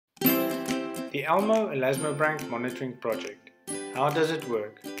The ELMO Elasmobranch Monitoring Project. How does it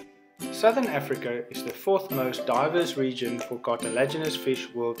work? Southern Africa is the fourth most diverse region for cartilaginous fish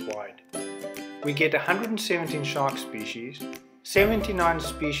worldwide. We get 117 shark species, 79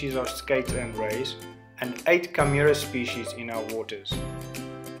 species of skates and rays, and 8 chimera species in our waters.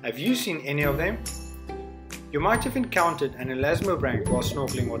 Have you seen any of them? You might have encountered an elasmobranch while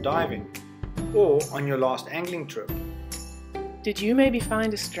snorkeling or diving, or on your last angling trip. Did you maybe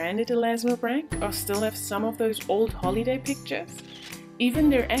find a stranded elasmobranch or still have some of those old holiday pictures?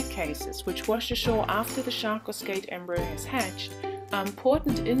 Even their egg cases, which wash ashore after the shark or skate embryo has hatched, are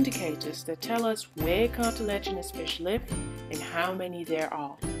important indicators that tell us where cartilaginous fish live and how many there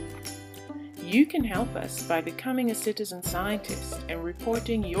are. You can help us by becoming a citizen scientist and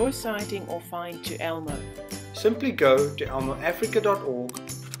reporting your sighting or find to ELMO. Simply go to elmoafrica.org,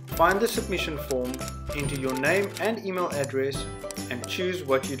 find the submission form, enter your name and email address, and choose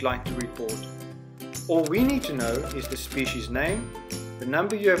what you'd like to report. All we need to know is the species name, the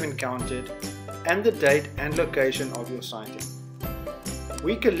number you have encountered, and the date and location of your sighting.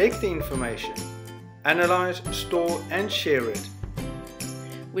 We collect the information, analyze, store, and share it.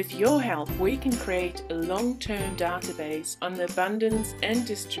 With your help, we can create a long-term database on the abundance and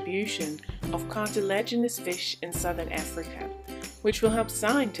distribution of cartilaginous fish in Southern Africa, which will help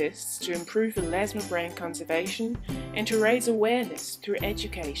scientists to improve elasmobranch conservation and to raise awareness through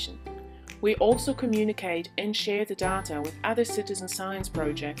education. We also communicate and share the data with other citizen science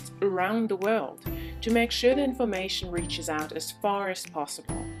projects around the world to make sure the information reaches out as far as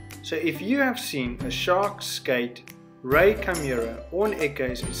possible. So if you have seen a shark, skate, ray, chimera or an egg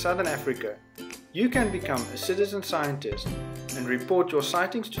case in Southern Africa, you can become a citizen scientist and report your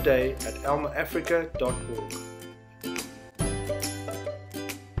sightings today at elmoafrica.org.